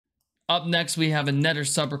Up next, we have another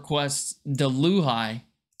sub request, Deluhi,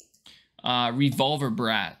 Revolver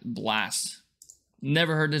Blast.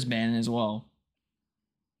 Never heard this band as well.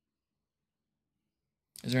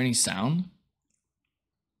 Is there any sound?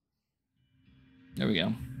 There we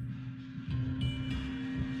go.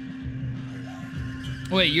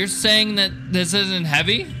 Wait, you're saying that this isn't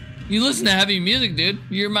heavy? You listen to heavy music, dude.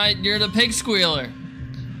 You're the pig squealer.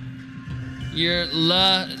 You're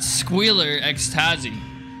La Squealer Ecstasy.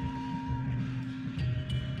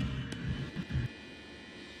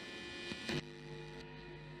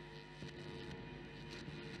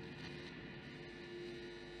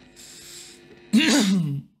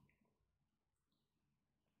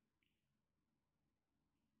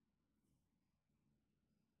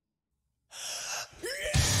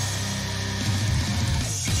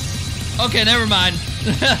 Okay, never mind.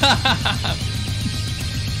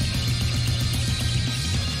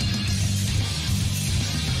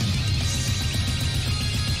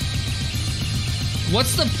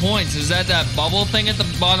 What's the points? Is that bubble thing at the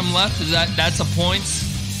bottom left? Is that's the points?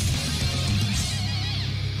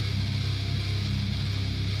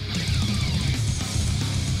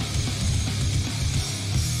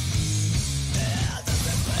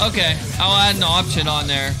 Okay, I'll add an option on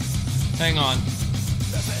there. Hang on.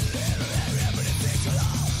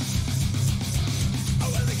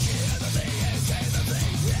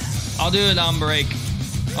 I'll do it on break.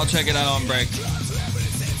 I'll check it out on break.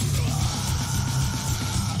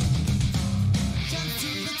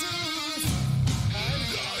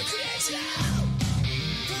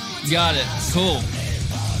 Got it. Cool.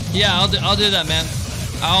 Yeah, I'll do that, man.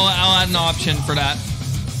 I'll add an option for that.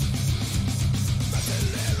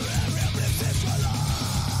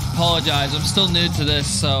 Apologize. I'm still new to this,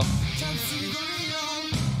 so.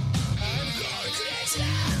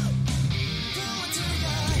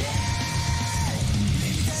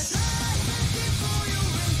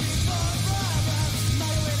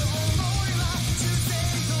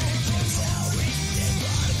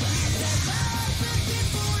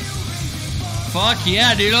 Fuck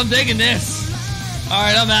yeah, dude, I'm digging this.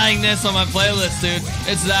 Alright, I'm adding this on my playlist, dude.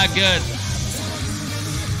 It's that good.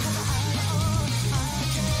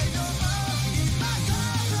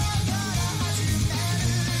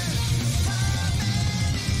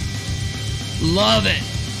 Love it.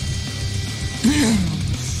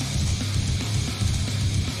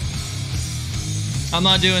 I'm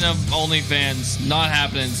not doing a OnlyFans. Not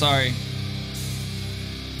happening, sorry.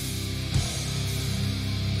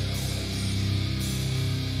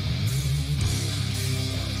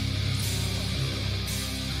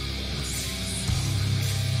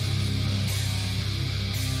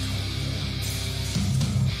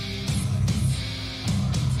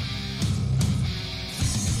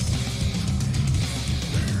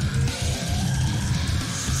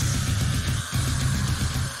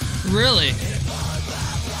 Really?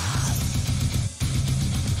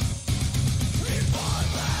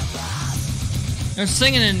 They're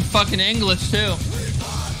singing in fucking English too.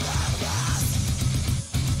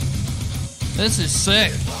 This is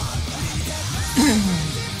sick.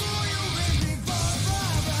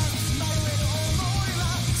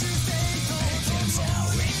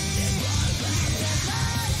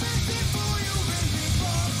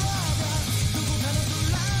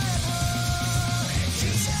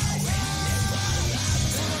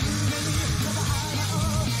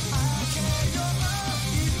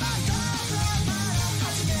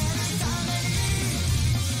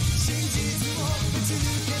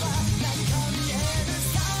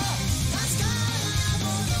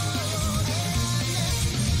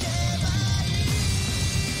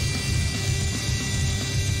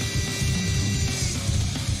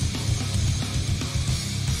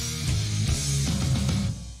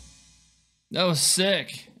 That was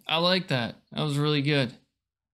sick. I like that. That was really good.